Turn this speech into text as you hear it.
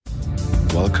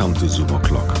Welcome to Zoom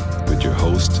O'Clock with your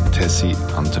host, Tessy,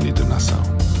 Antony de Nassau.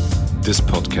 This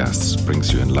podcast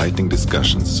brings you enlightening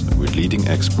discussions with leading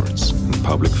experts and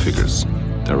public figures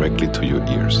directly to your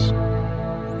ears.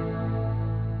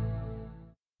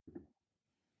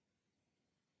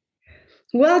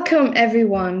 Welcome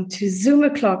everyone to Zoom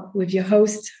O'Clock with your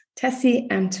host, Tessy,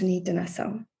 Antony de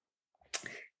Nassau.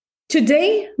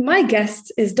 Today, my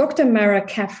guest is Dr. Mara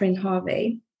Catherine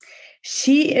Harvey.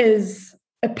 She is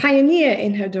a pioneer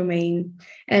in her domain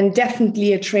and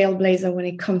definitely a trailblazer when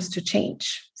it comes to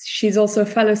change. She's also a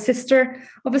fellow sister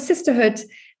of a sisterhood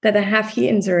that I have here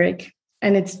in Zurich.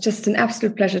 And it's just an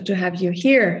absolute pleasure to have you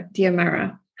here, dear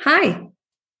Mara. Hi.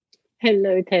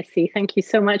 Hello, Tessy. Thank you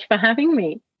so much for having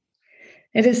me.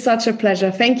 It is such a pleasure.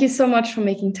 Thank you so much for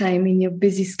making time in your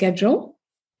busy schedule.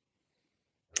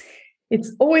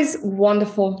 It's always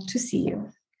wonderful to see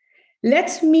you.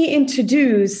 Let me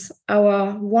introduce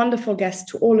our wonderful guest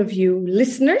to all of you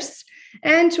listeners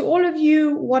and to all of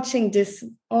you watching this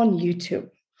on YouTube.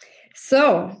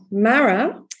 So,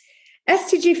 Mara,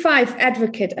 SDG 5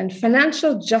 Advocate and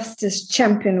Financial Justice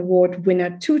Champion Award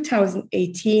winner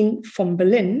 2018 from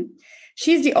Berlin.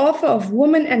 She's the author of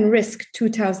Woman and Risk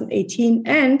 2018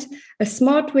 and A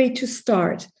Smart Way to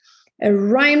Start, a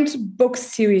rhymed book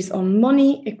series on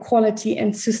money, equality,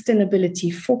 and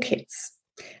sustainability for kids.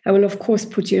 I will, of course,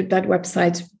 put you that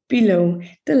website below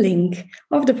the link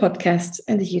of the podcast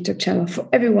and the YouTube channel for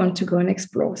everyone to go and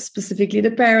explore, specifically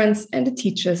the parents and the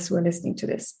teachers who are listening to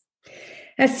this.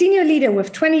 As senior leader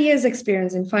with 20 years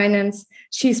experience in finance,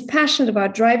 she is passionate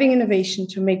about driving innovation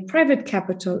to make private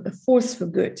capital a force for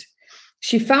good.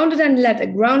 She founded and led a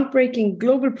groundbreaking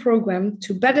global program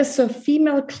to better serve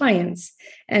female clients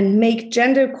and make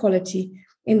gender equality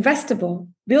investable,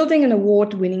 building an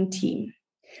award-winning team.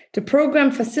 The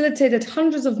program facilitated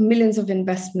hundreds of millions of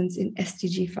investments in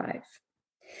SDG 5.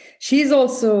 She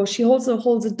also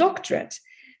holds a doctorate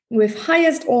with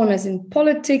highest honors in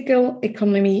political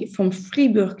economy from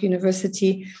Freiburg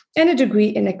University and a degree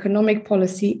in economic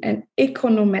policy and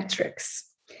econometrics.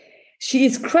 She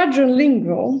is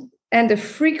quadrilingual and a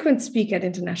frequent speaker at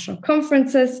international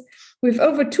conferences with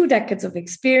over 2 decades of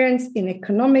experience in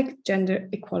economic gender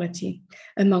equality,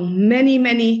 among many,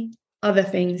 many other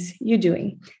things you're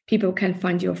doing. People can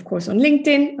find you, of course, on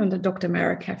LinkedIn under Dr.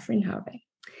 Mara Catherine Harvey.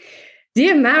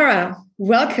 Dear Mara,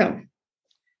 welcome.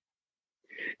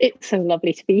 It's so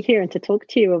lovely to be here and to talk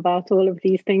to you about all of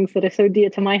these things that are so dear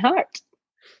to my heart.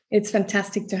 It's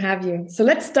fantastic to have you. So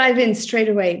let's dive in straight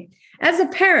away. As a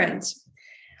parent,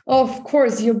 of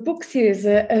course, your book series,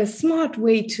 A Smart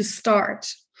Way to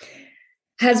Start,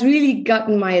 has really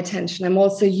gotten my attention. I'm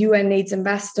also UNAIDS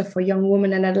ambassador for young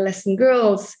women and adolescent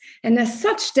girls. And as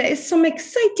such, there is some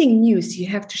exciting news you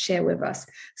have to share with us.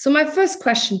 So my first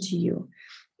question to you,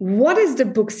 what is the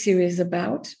book series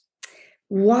about?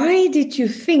 Why did you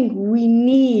think we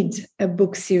need a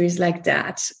book series like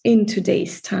that in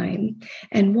today's time?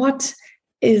 And what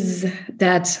is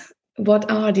that? What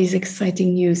are these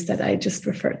exciting news that I just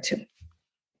referred to?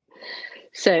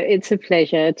 So it's a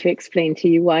pleasure to explain to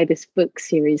you why this book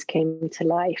series came to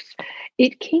life.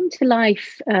 It came to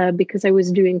life because I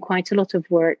was doing quite a lot of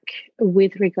work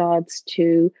with regards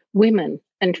to women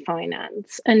and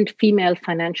finance and female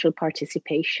financial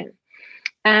participation.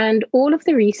 And all of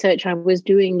the research I was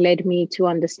doing led me to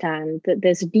understand that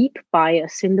there's a deep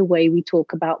bias in the way we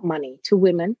talk about money to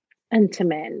women and to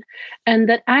men, and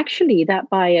that actually that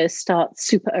bias starts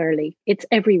super early. It's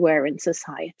everywhere in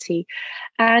society,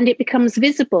 and it becomes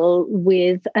visible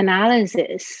with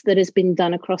analysis that has been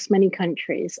done across many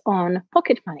countries on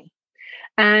pocket money.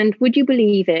 And would you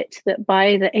believe it, that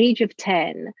by the age of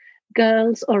 10,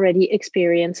 girls already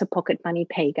experience a pocket money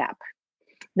pay gap?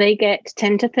 They get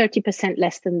 10 to 30%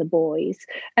 less than the boys.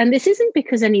 And this isn't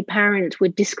because any parent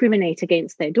would discriminate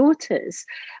against their daughters,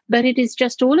 but it is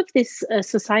just all of this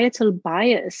societal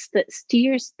bias that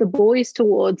steers the boys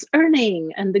towards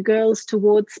earning and the girls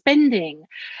towards spending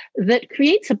that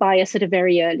creates a bias at a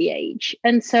very early age.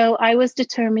 And so I was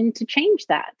determined to change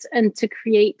that and to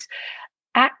create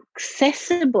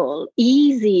accessible,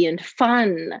 easy, and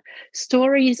fun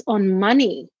stories on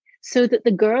money, so that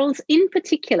the girls in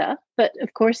particular, but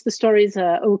of course the stories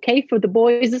are okay for the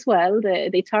boys as well,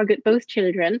 they target both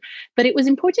children, but it was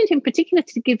important in particular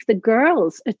to give the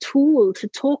girls a tool to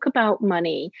talk about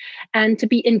money and to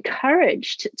be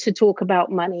encouraged to talk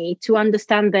about money, to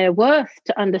understand their worth,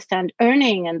 to understand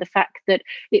earning and the fact that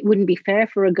it wouldn't be fair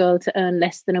for a girl to earn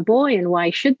less than a boy, and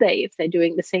why should they if they're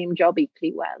doing the same job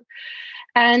equally well.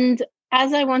 And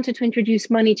as I wanted to introduce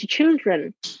money to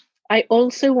children, I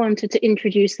also wanted to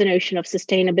introduce the notion of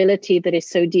sustainability that is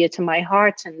so dear to my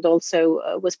heart, and also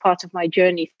was part of my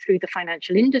journey through the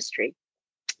financial industry,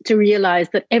 to realize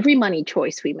that every money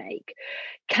choice we make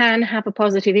can have a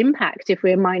positive impact if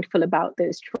we're mindful about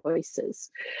those choices.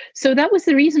 So that was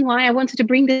the reason why I wanted to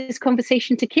bring this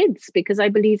conversation to kids, because I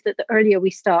believe that the earlier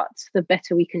we start, the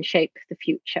better we can shape the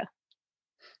future.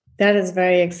 That is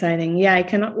very exciting. Yeah, I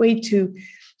cannot wait to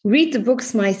read the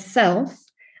books myself.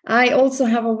 I also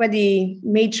have already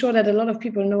made sure that a lot of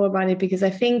people know about it, because I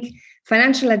think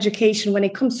financial education, when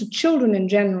it comes to children in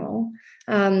general,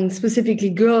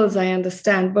 specifically girls, I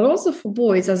understand, but also for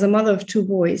boys, as a mother of 2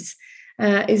 boys,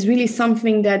 is really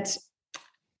something that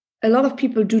a lot of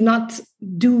people do not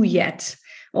do yet,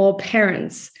 or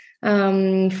parents.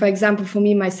 For example, for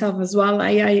me, myself as well,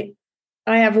 I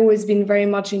have always been very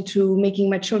much into making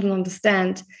my children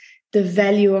understand the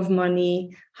value of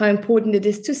money, how important it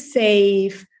is to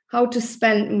save, how to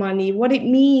spend money, what it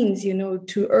means,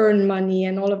 to earn money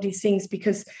and all of these things,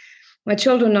 because my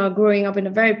children are growing up in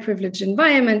a very privileged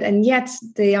environment, and yet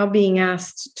they are being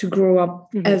asked to grow up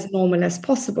as normal as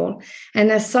possible.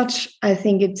 And as such, I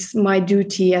think it's my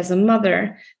duty as a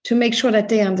mother to make sure that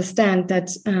they understand that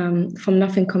from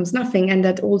nothing comes nothing, and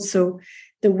that also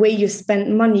the way you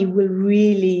spend money will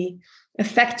really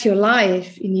affect your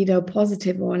life in either a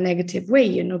positive or a negative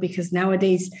way, because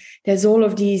nowadays there's all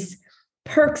of these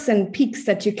perks and peaks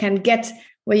that you can get,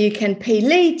 where you can pay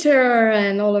later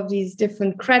and all of these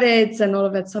different credits and all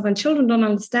of that stuff. And children don't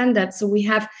understand that. So we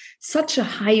have such a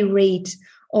high rate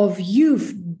of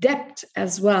youth debt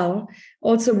as well.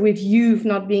 Also with youth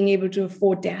not being able to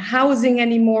afford their housing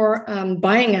anymore,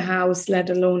 buying a house, let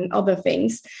alone other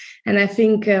things. And I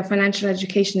think financial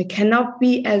education, it cannot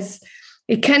be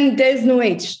there's no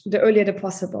age, the earlier the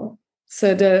possible.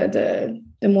 So the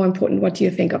more important, what do you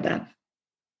think of that?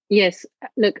 Yes,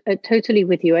 look, totally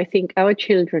with you. I think our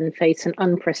children face an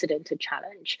unprecedented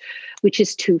challenge, which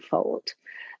is twofold.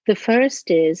 The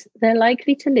first is they're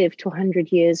likely to live to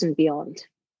 100 years and beyond.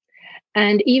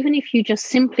 And even if you just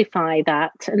simplify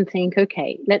that and think,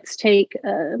 okay, let's take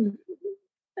an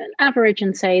average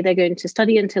and say they're going to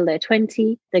study until they're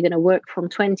 20, they're going to work from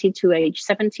 20 to age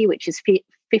 70, which is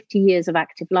 50 years of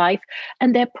active life,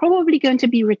 and they're probably going to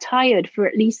be retired for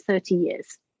at least 30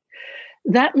 years.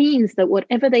 That means that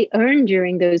whatever they earn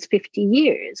during those 50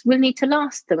 years will need to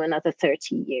last them another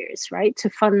 30 years, right? To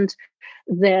fund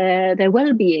their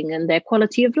well-being and their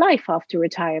quality of life after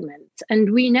retirement.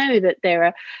 And we know that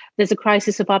there's a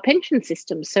crisis of our pension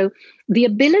system. So the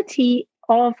ability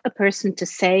of a person to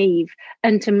save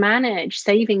and to manage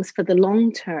savings for the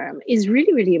long term is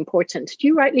really, really important.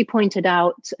 You rightly pointed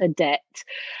out a debt.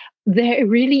 There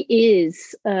really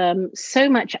is so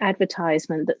much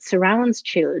advertisement that surrounds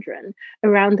children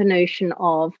around the notion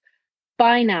of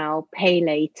buy now, pay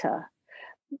later.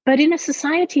 But in a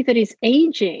society that is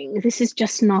aging, this is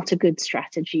just not a good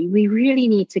strategy. We really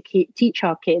need to teach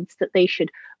our kids that they should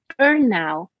earn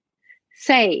now,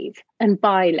 save, and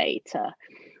buy later.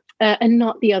 And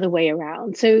not the other way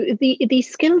around. So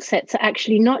these skill sets are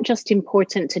actually not just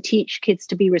important to teach kids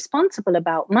to be responsible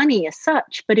about money as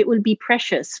such, but it will be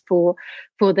precious for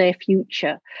their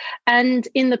future. And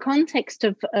in the context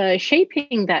of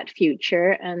shaping that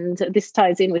future, and this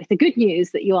ties in with the good news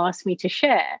that you asked me to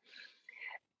share,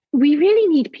 we really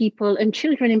need people, and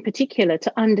children in particular,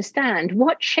 to understand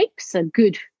what shapes a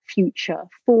good future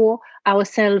for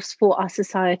ourselves, for our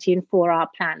society, and for our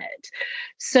planet.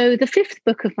 So the 5th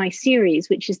book of my series,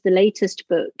 which is the latest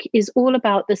book, is all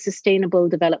about the Sustainable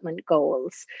Development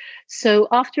Goals. So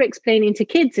after explaining to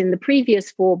kids in the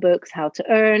previous 4 books how to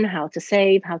earn, how to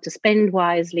save, how to spend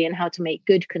wisely, and how to make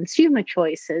good consumer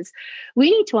choices,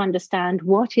 we need to understand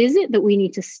what is it that we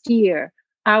need to steer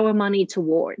our money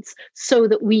towards so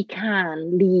that we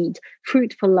can lead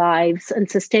fruitful lives and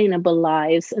sustainable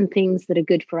lives and things that are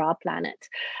good for our planet.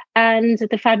 And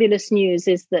the fabulous news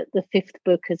is that the 5th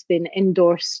book has been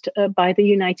endorsed by the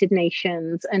United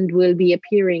Nations and will be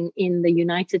appearing in the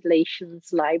United Nations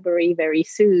Library very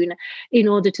soon in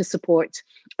order to support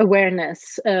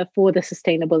awareness for the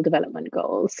Sustainable Development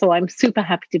Goals. So I'm super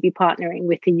happy to be partnering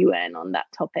with the UN on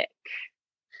that topic.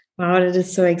 Wow, that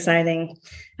is so exciting.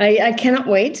 I cannot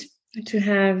wait to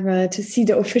have to see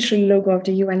the official logo of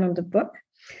the UN on the book.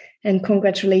 And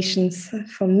congratulations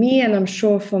from me, and I'm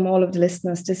sure from all of the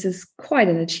listeners. This is quite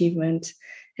an achievement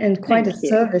and quite a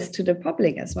service to the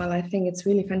public as well. I think it's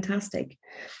really fantastic.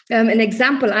 An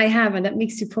example I have, and that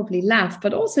makes you probably laugh,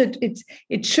 but also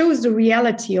it shows the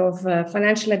reality of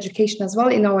financial education as well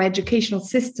in our educational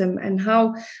system, and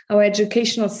how our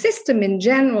educational system in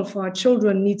general for our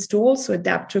children needs to also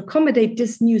adapt to accommodate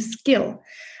this new skill.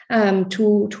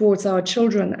 towards our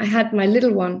children. I had my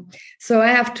little one. So I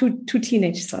have two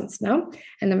teenage sons now,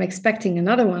 and I'm expecting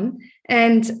another one.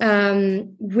 And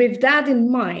with that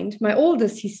in mind, my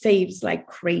oldest, he saves like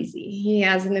crazy. He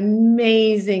has an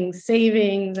amazing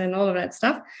savings and all of that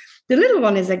stuff. The little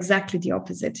one is exactly the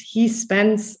opposite. He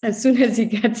spends as soon as he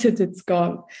gets it, it's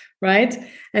gone, right?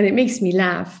 And it makes me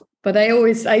laugh. But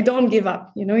I don't give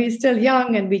up. He's still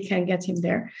young and we can get him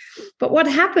there. But what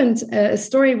happened, a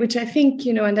story which I think,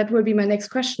 and that will be my next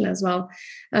question as well.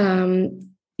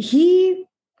 He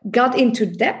got into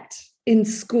debt in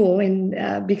school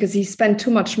because he spent too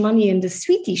much money in the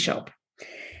sweetie shop.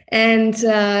 And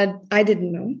I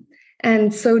didn't know.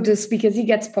 And so just because he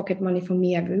gets pocket money from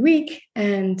me every week.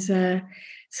 And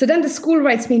so then the school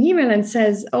writes me an email and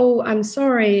says, "Oh, I'm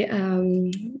sorry,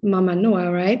 Mama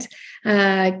Noah, right?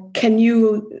 Can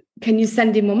you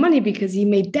send him more money because he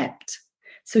made debt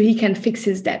so he can fix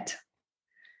his debt?"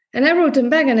 And I wrote him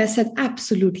back and I said,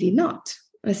 "Absolutely not."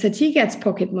 I said, "He gets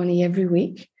pocket money every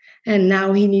week and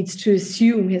now he needs to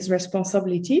assume his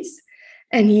responsibilities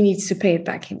and he needs to pay it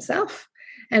back himself."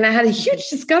 And I had a huge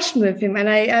discussion with him and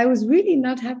I was really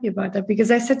not happy about that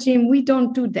because I said to him, "We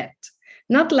don't do that.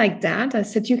 Not like that." I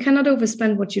said, "You cannot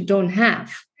overspend what you don't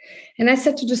have." And I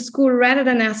said to the school, rather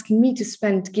than asking me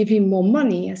to give him more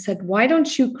money, I said, "Why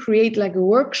don't you create like a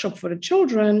workshop for the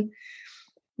children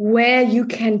where you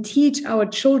can teach our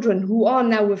children who are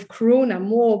now with Corona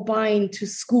more buying to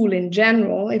school in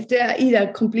general, if they're either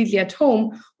completely at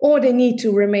home or they need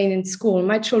to remain in school."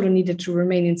 My children needed to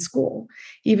remain in school,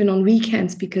 even on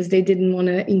weekends, because they didn't want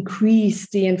to increase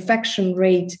the infection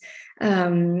rate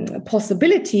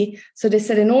possibility. So they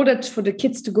said, in order for the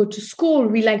kids to go to school,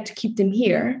 we like to keep them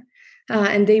here.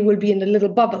 And they will be in a little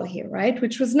bubble here, right?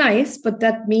 Which was nice, but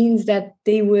that means that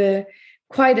they were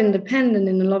quite independent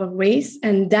in a lot of ways.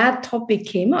 And that topic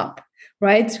came up,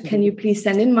 right? Mm-hmm. Can you please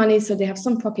send in money so they have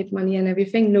some pocket money and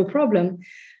everything? No problem.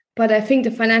 But I think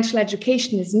the financial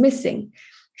education is missing.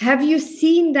 Have you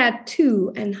seen that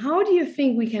too? And how do you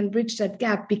think we can bridge that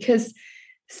gap? Because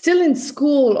still in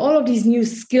school, all of these new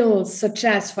skills, such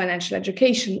as financial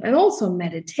education and also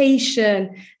meditation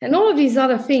and all of these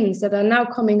other things that are now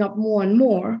coming up more and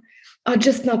more, are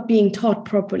just not being taught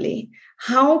properly.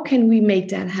 How can we make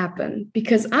that happen?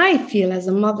 Because I feel as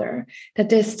a mother that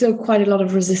there's still quite a lot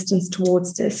of resistance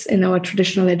towards this in our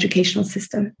traditional educational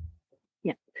system.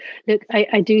 Yeah. Look,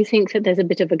 I do think that there's a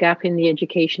bit of a gap in the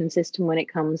education system when it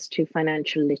comes to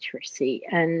financial literacy.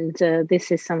 And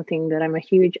this is something that I'm a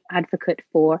huge advocate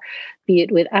for, be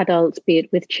it with adults, be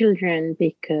it with children,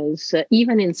 because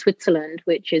even in Switzerland,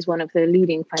 which is one of the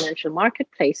leading financial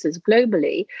marketplaces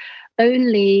globally,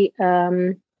 only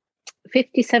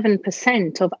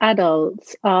 57% of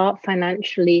adults are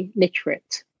financially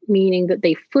literate, meaning that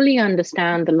they fully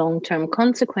understand the long-term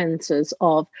consequences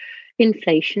of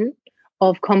inflation,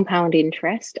 of compound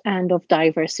interest, and of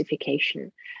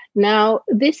diversification. Now,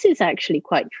 this is actually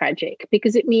quite tragic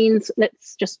because it means,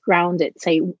 let's just ground it,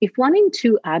 say, if 1 in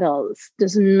 2 adults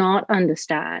does not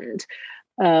understand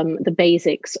the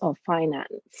basics of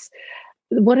finance,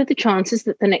 what are the chances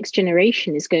that the next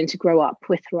generation is going to grow up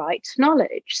with right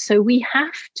knowledge? So we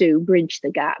have to bridge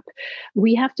the gap.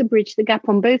 We have to bridge the gap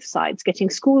on both sides, getting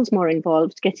schools more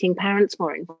involved, getting parents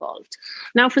more involved.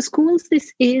 Now, for schools,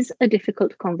 this is a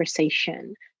difficult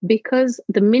conversation because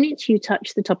the minute you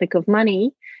touch the topic of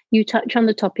money, you touch on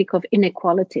the topic of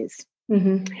inequalities.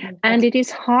 Mm-hmm. And it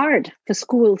is hard for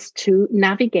schools to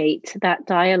navigate that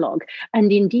dialogue.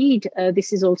 And indeed,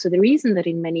 this is also the reason that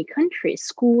in many countries,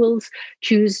 schools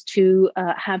choose to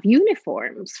have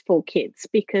uniforms for kids,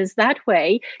 because that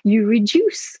way you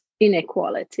reduce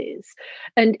inequalities.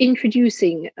 And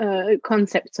introducing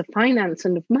concepts of finance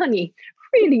and of money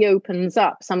really opens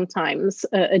up sometimes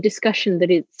a discussion that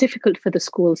is difficult for the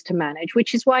schools to manage,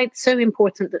 which is why it's so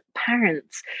important that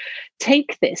parents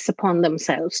take this upon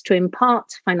themselves to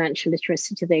impart financial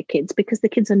literacy to their kids, because the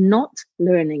kids are not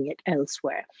learning it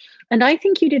elsewhere. And I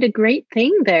think you did a great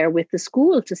thing there with the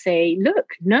school to say,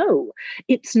 look, no,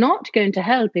 it's not going to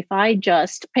help if I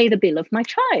just pay the bill of my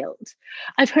child.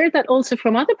 I've heard that also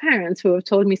from other parents who have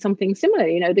told me something similar.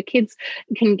 You know, the kids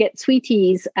can get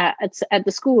sweeties at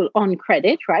the school on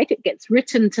credit, right? It gets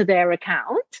written to their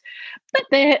account, but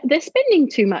they're spending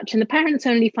too much. And the parents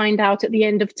only find out at the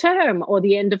end of term or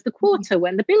the end of the quarter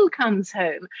when the bill comes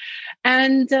home.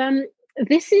 And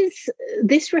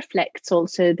this reflects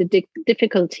also the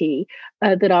difficulty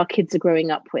that our kids are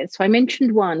growing up with. So I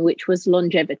mentioned one, which was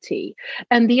longevity.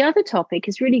 And the other topic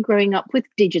is really growing up with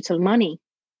digital money.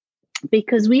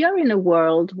 because we are in a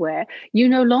world where you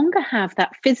no longer have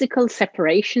that physical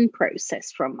separation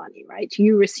process from money, right?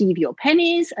 You receive your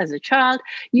pennies as a child.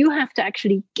 You have to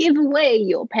actually give away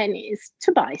your pennies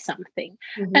to buy something.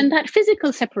 Mm-hmm. And that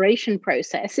physical separation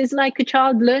process is like a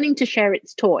child learning to share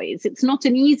its toys. It's not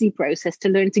an easy process to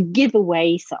learn to give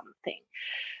away something.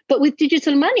 But with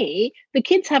digital money, the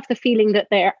kids have the feeling that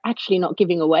they're actually not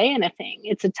giving away anything.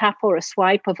 It's a tap or a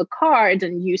swipe of a card,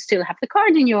 and you still have the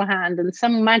card in your hand, and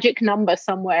some magic number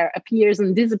somewhere appears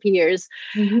and disappears.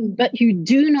 Mm-hmm. But you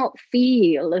do not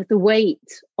feel the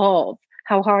weight of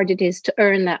how hard it is to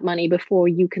earn that money before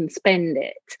you can spend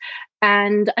it.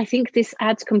 And I think this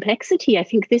adds complexity. I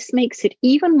think this makes it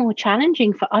even more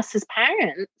challenging for us as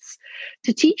parents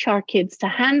to teach our kids to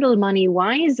handle money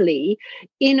wisely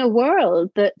in a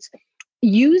world that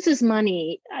uses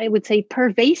money, I would say,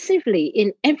 pervasively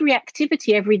in every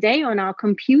activity every day on our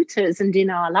computers and in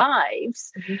our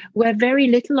lives, mm-hmm. where very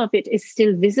little of it is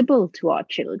still visible to our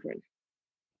children.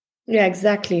 Yeah,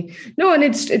 exactly. No, and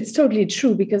it's totally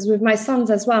true, because with my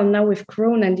sons as well, now with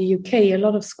Corona in the UK, a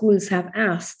lot of schools have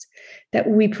asked that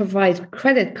we provide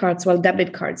credit cards,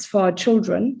 debit cards for our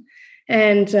children.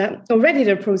 And already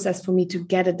the process for me to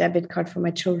get a debit card for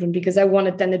my children, because I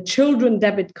wanted then a children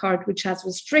debit card, which has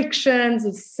restrictions,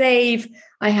 it's safe,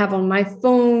 I have on my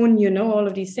phone, all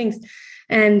of these things.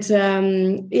 And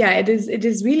it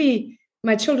is really,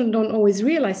 my children don't always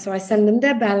realize. So I send them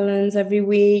their balance every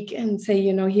week and say,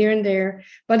 here and there.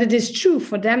 But it is true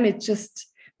for them. It just,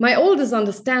 my oldest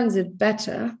understands it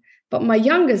better, but my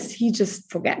youngest, he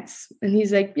just forgets. And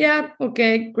he's like, yeah,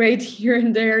 okay, great, here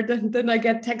and there. Then I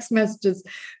get text messages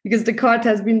because the card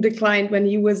has been declined when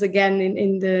he was again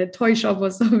in the toy shop or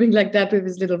something like that with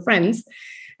his little friends.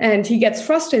 And he gets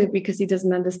frustrated because he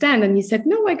doesn't understand. And he said,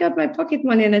 no, I got my pocket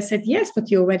money. And I said, yes,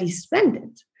 but you already spent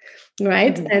it.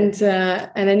 Right.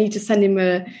 Mm-hmm. And I need to send him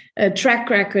a track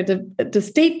record of the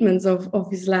statements of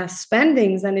his last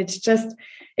spendings. And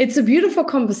it's a beautiful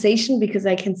conversation because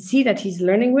I can see that he's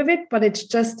learning with it. But it's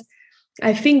just,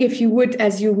 I think if you would,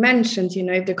 as you mentioned,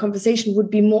 if the conversation would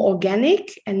be more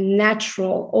organic and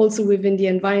natural, also within the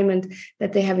environment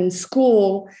that they have in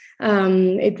school,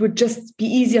 it would just be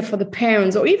easier for the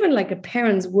parents, or even like a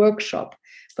parents' workshop.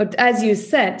 But as you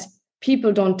said,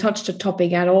 people don't touch the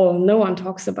topic at all. No one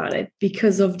talks about it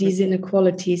because of these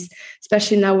inequalities,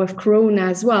 especially now with Corona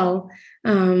as well.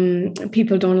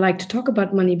 People don't like to talk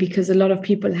about money because a lot of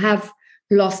people have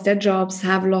lost their jobs,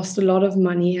 have lost a lot of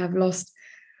money, have lost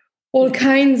all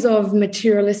kinds of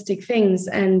materialistic things,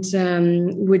 and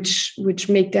which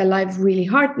make their life really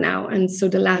hard now. And so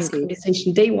the last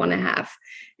conversation they want to have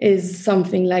is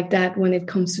something like that when it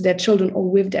comes to their children or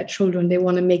with their children. They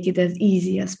want to make it as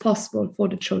easy as possible for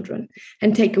the children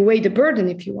and take away the burden,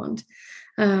 if you want,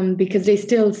 because they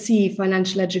still see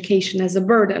financial education as a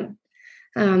burden,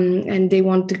 and they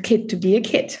want the kid to be a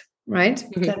kid, right?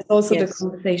 Mm-hmm. That's also the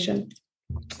conversation.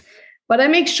 But I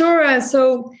make sure,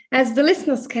 so as the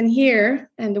listeners can hear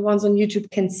and the ones on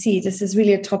YouTube can see, this is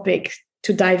really a topic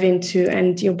to dive into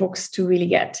and your books to really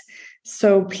get.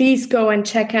 So please go and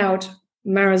check out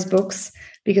Mara's books,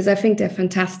 because I think they're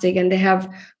fantastic and they have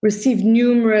received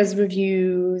numerous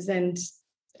reviews and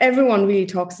everyone really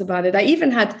talks about it. I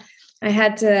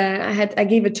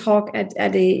gave a talk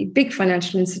at a big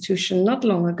financial institution not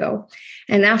long ago.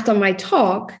 And after my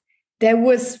talk, there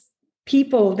was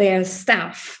people there,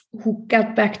 staff, who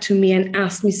got back to me and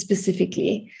asked me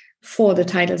specifically for the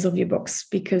titles of your books,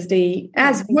 because they,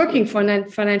 as working for a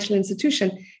financial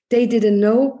institution, they didn't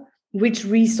know which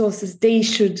resources they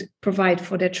should provide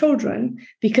for their children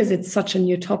because it's such a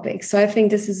new topic. So I think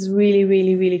this is really,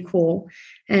 really, really cool.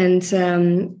 And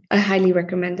I highly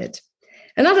recommend it.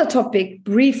 Another topic,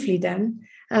 briefly then,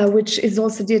 which is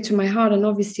also dear to my heart and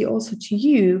obviously also to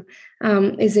you,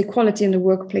 is equality in the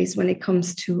workplace when it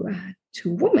comes to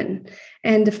women.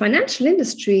 And the financial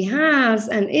industry has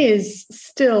and is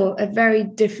still a very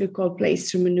difficult place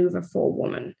to maneuver for a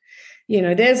woman.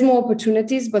 There's more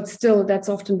opportunities, but still that's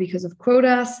often because of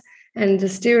quotas and the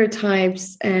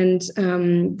stereotypes and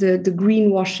the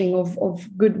greenwashing of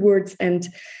good words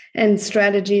and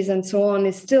strategies and so on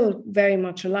is still very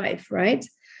much alive, right?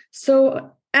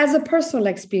 So as a personal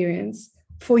experience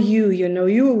for you,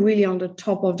 you were really on the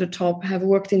top of the top, have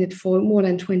worked in it for more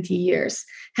than 20 years,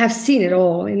 have seen it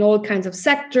all in all kinds of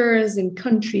sectors, in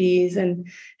countries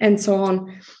and so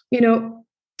on.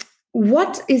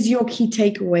 What is your key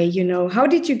takeaway? How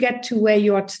did you get to where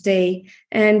you are today?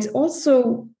 And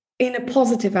also in a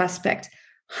positive aspect,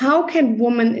 how can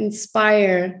women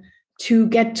inspire to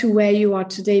get to where you are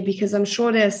today? Because I'm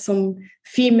sure there's some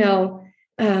female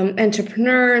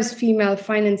entrepreneurs, female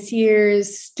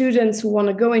financiers, students who want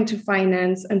to go into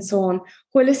finance and so on,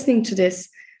 who are listening to this,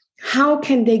 how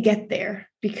can they get there?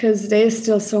 Because there's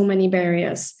still so many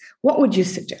barriers. What would you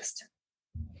suggest?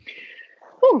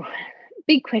 Oh,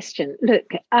 big question.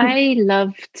 Look, I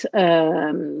loved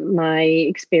my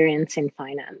experience in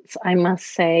finance. I must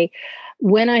say,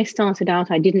 when I started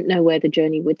out, I didn't know where the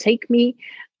journey would take me.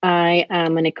 I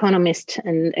am an economist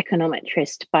and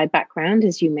econometrist by background,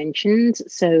 as you mentioned,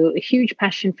 so a huge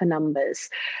passion for numbers.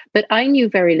 But I knew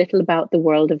very little about the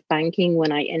world of banking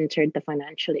when I entered the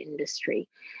financial industry.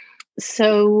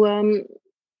 So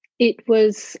it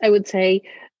was, I would say,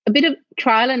 a bit of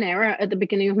trial and error at the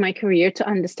beginning of my career to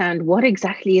understand what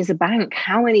exactly is a bank,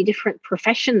 how many different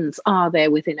professions are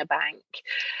there within a bank.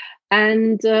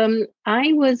 And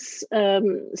I was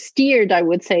steered, I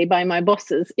would say, by my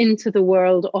bosses into the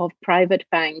world of private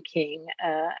banking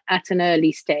at an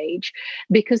early stage,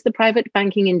 because the private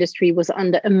banking industry was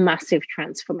under a massive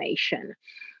transformation.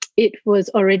 It was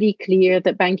already clear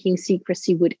that banking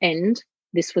secrecy would end.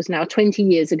 This was now 20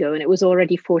 years ago, and it was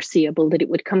already foreseeable that it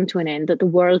would come to an end, that the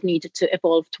world needed to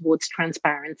evolve towards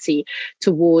transparency,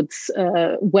 towards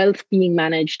wealth being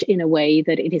managed in a way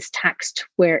that it is taxed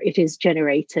where it is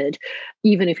generated,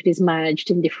 even if it is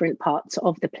managed in different parts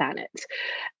of the planet.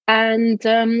 And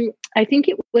I think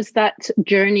it was that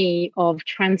journey of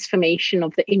transformation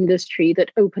of the industry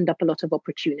that opened up a lot of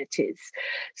opportunities.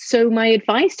 So my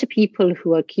advice to people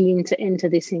who are keen to enter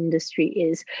this industry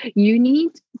is you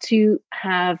need to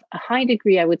have a high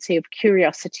degree, I would say, of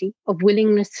curiosity, of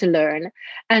willingness to learn,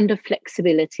 and of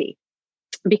flexibility.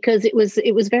 Because it was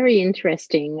very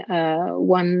interesting.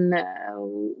 One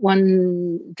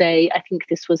day, I think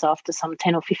this was after some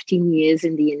 10 or 15 years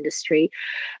in the industry,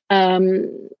 a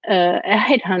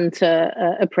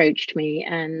headhunter approached me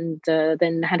and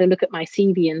then had a look at my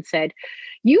CV and said,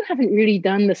 "You haven't really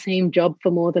done the same job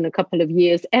for more than a couple of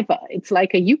years ever. It's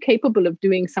like, are you capable of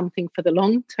doing something for the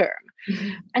long term?" Mm-hmm.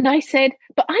 And I said,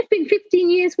 "But I've been 15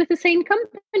 years with the same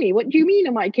company. What do you mean,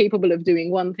 am I capable of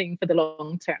doing one thing for the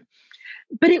long term?"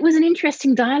 But it was an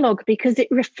interesting dialogue because it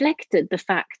reflected the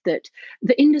fact that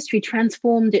the industry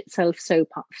transformed itself so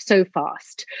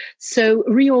fast. So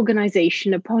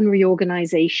reorganization upon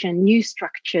reorganization, new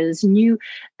structures, new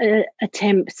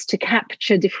attempts to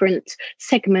capture different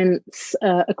segments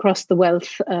across the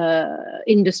wealth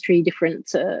industry,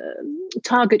 different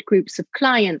target groups of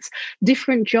clients,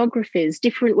 different geographies,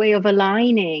 different way of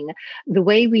aligning the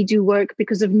way we do work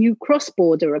because of new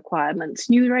cross-border requirements,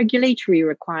 new regulatory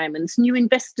requirements, new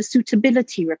investor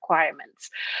suitability requirements.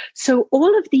 So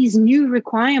all of these new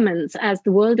requirements, as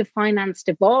the world of finance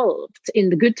evolved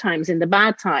in the good times, in the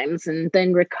bad times, and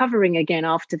then recovering again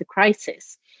after the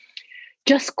crisis,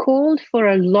 just called for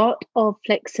a lot of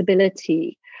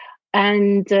flexibility.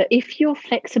 And if you're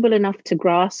flexible enough to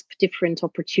grasp different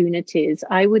opportunities,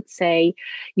 I would say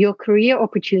your career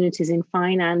opportunities in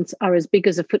finance are as big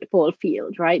as a football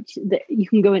field, right? You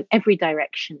can go in every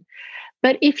direction.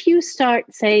 But if you start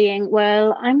saying,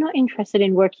 well, I'm not interested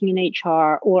in working in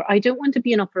HR, or I don't want to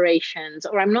be in operations,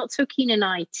 or I'm not so keen in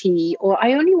IT, or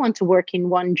I only want to work in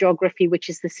one geography, which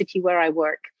is the city where I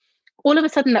work, all of a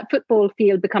sudden that football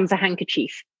field becomes a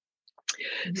handkerchief.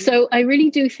 Mm-hmm. So I really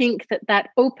do think that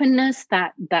openness,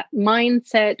 that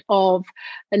mindset of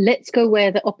let's go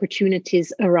where the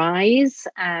opportunities arise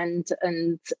and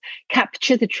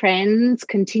capture the trends,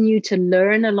 continue to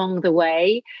learn along the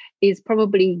way, is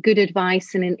probably good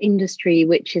advice in an industry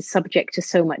which is subject to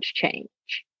so much change.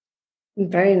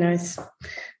 Very nice.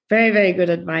 Very, very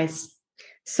good advice.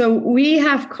 So we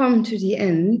have come to the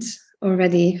end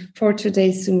already for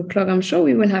today's Zoom o'clock. I'm sure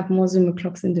we will have more Zoom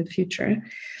o'clocks in the future.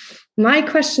 My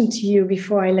question to you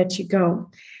before I let you go,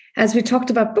 as we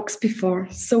talked about books before,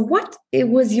 so what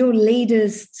was your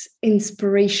latest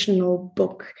inspirational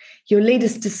book, your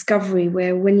latest discovery,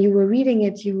 where when you were reading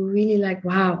it, you were really like,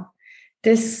 wow,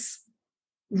 this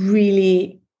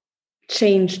really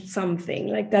changed something,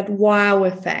 like that wow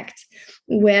effect,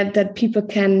 where that people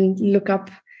can look up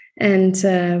and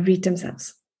read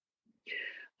themselves?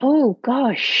 Oh,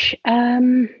 gosh.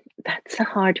 That's a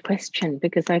hard question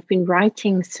because I've been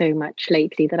writing so much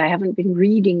lately that I haven't been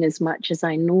reading as much as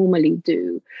I normally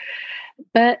do.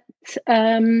 But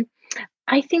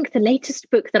I think the latest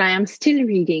book that I am still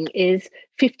reading is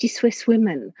 50 Swiss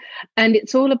Women. And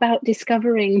it's all about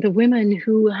discovering the women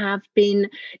who have been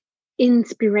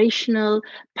inspirational,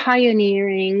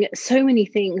 pioneering, so many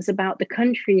things about the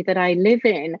country that I live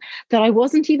in that I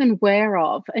wasn't even aware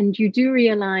of. And you do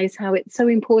realize how it's so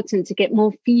important to get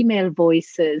more female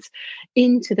voices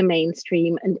into the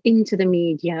mainstream and into the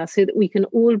media so that we can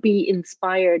all be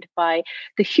inspired by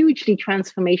the hugely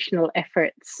transformational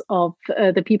efforts of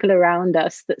the people around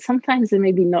us that sometimes are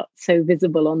maybe not so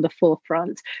visible on the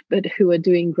forefront, but who are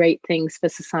doing great things for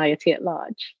society at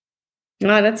large.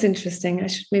 Oh, that's interesting. I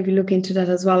should maybe look into that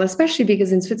as well, especially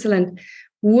because in Switzerland,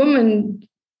 women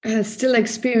still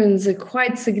experience a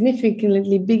quite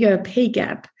significantly bigger pay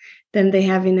gap than they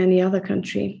have in any other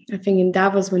country. I think in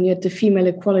Davos, when you're at the Female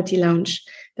Equality Lounge,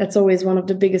 that's always one of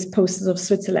the biggest posters of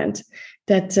Switzerland,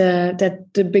 that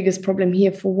the biggest problem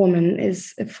here for women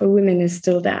is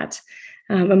still that,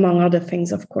 among other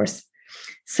things, of course.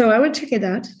 So I will check it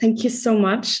out. Thank you so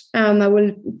much. I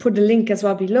will put a link as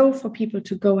well below for people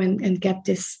to go and get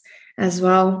this as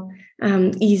well,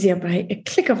 easier by a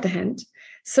click of the hand.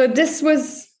 So this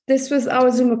was our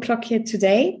Zoom o'clock here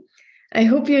today. I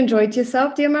hope you enjoyed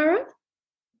yourself, dear Mara.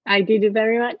 I did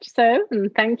very much so, and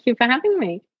thank you for having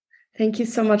me. Thank you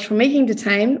so much for making the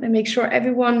time, and make sure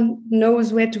everyone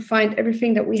knows where to find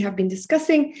everything that we have been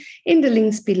discussing in the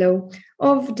links below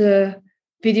of the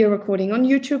video recording on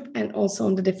YouTube and also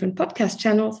on the different podcast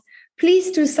channels.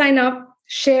 Please do sign up,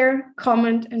 share,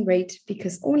 comment, and rate,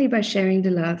 because only by sharing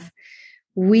the love,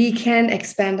 we can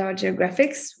expand our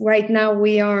geographics. Right now,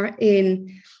 we are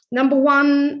in number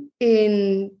 1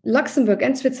 in Luxembourg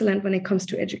and Switzerland when it comes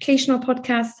to educational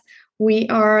podcasts. We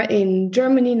are in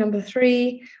Germany, number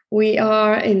 3. We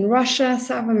are in Russia,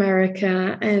 South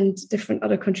America, and different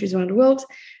other countries around the world.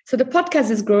 So the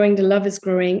podcast is growing, the love is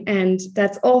growing, and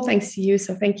that's all thanks to you.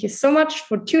 So thank you so much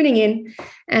for tuning in.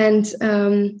 And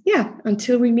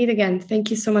until we meet again,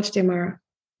 thank you so much, dear Mara.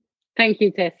 Thank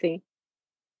you, Tessy.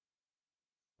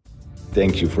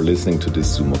 Thank you for listening to this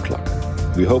Zoom o'clock.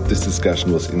 We hope this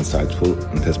discussion was insightful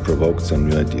and has provoked some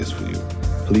new ideas for you.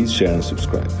 Please share and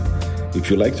subscribe. If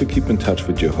you like to keep in touch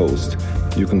with your host,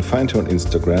 you can find her on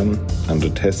Instagram under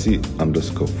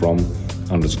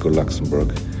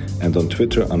Tessy_from_Luxembourg and on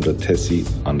Twitter under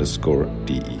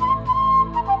Tessy_DE.